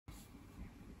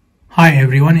Hi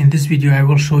everyone, in this video I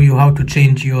will show you how to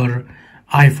change your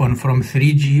iPhone from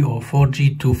 3G or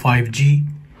 4G to 5G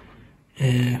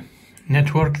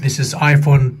network. This is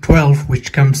iPhone 12,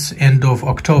 which comes end of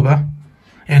October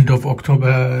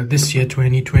this year,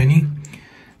 2020.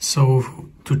 So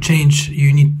to change,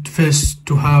 you need first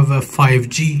to have a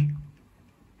 5G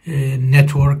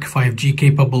network, 5G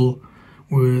capable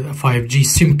with a 5G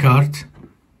SIM card,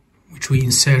 which we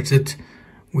inserted,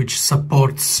 which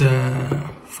supports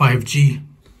 5G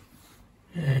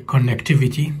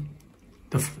connectivity.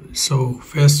 So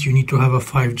first you need to have a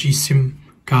 5G SIM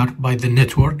card by the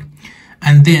network,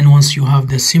 and then once you have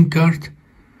the SIM card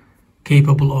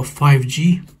capable of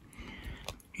 5G,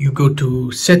 you go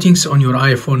to settings on your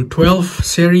iPhone 12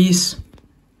 series,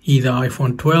 either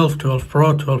iPhone 12, 12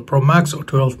 Pro, 12 Pro Max or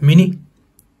 12 mini.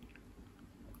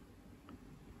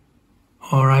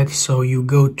 Alright, so you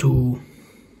go to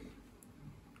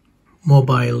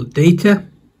mobile data,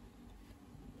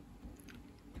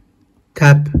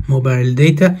 tap mobile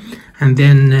data, and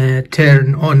then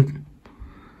turn on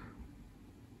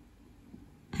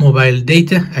mobile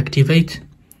data, activate.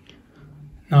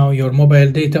 Now your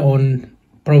mobile data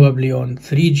probably on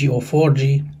 3G or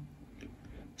 4G,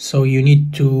 so you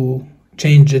need to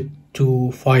change it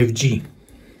to 5G.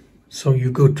 So you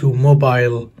go to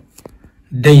mobile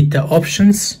data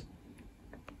options,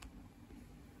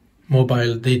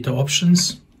 mobile data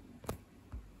options,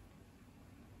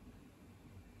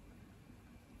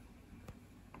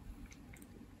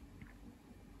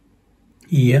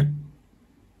 here,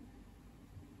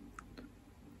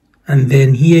 and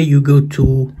then here you go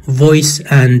to voice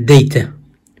and data,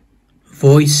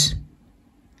 voice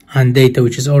and data,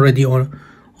 which is already on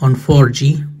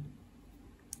 4G,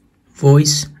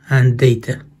 voice and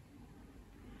data.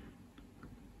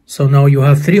 So now you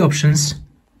have three options: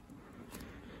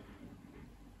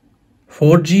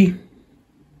 4G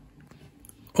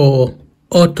or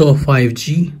auto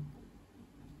 5G,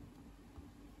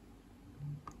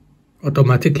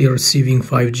 automatically receiving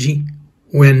 5G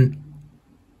when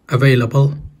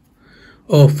available,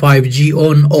 or 5G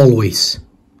on always,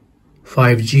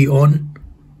 5G on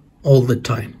all the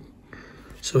time.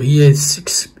 So here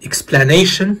is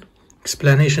explanation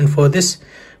for this.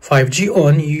 5G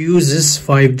on uses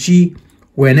 5G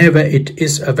whenever it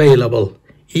is available,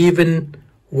 even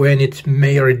when it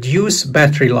may reduce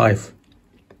battery life.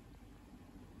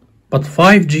 But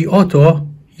 5G auto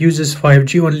uses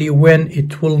 5G only when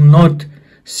it will not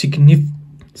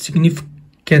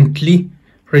significantly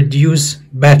reduce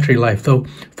battery life. So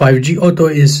 5G auto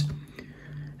is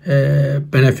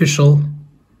beneficial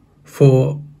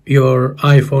for your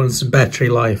iPhone's battery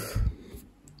life,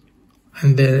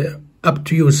 and up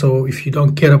to you. So if you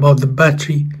don't care about the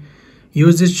battery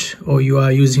usage, or you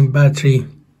are using battery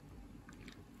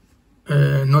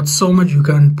not so much, you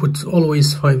can put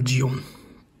always 5G on.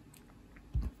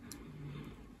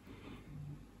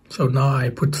 So now I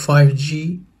put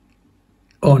 5G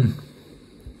on,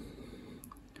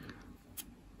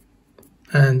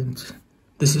 and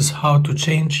this is how to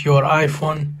change your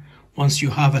iPhone once you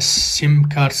have a SIM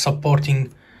card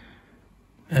supporting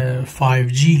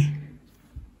 5G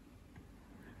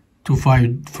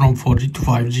from 4G to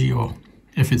 5G, or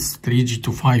if it's 3G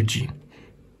to 5G.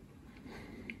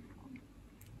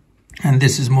 And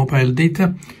this is mobile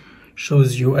data,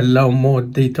 shows you allow more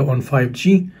data on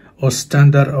 5G, or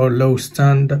standard or low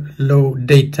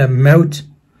data mode.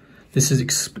 This is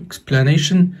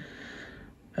explanation.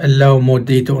 Allow more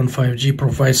data on 5G,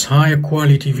 provides higher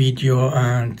quality video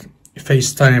and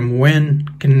FaceTime when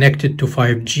connected to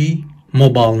 5G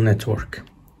mobile network.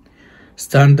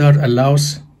 Standard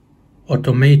allows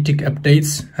automatic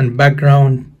updates and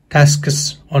background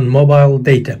tasks on mobile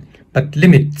data, but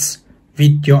limits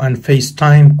video and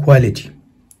FaceTime quality.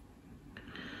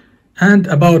 And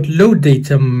about low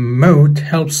data mode,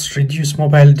 helps reduce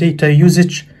mobile data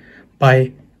usage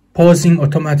by pausing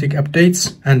automatic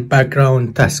updates and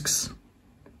background tasks.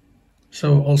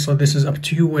 So also this is up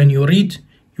to you. When you read,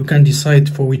 you can decide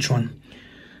for which one.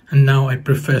 And now I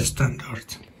prefer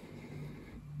standard.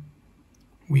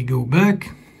 We go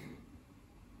back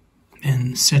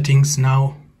and settings,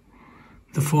 now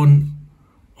the phone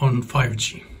on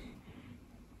 5G.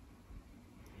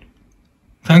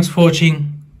 Thanks for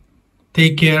watching.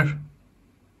 Take care.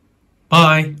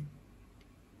 Bye.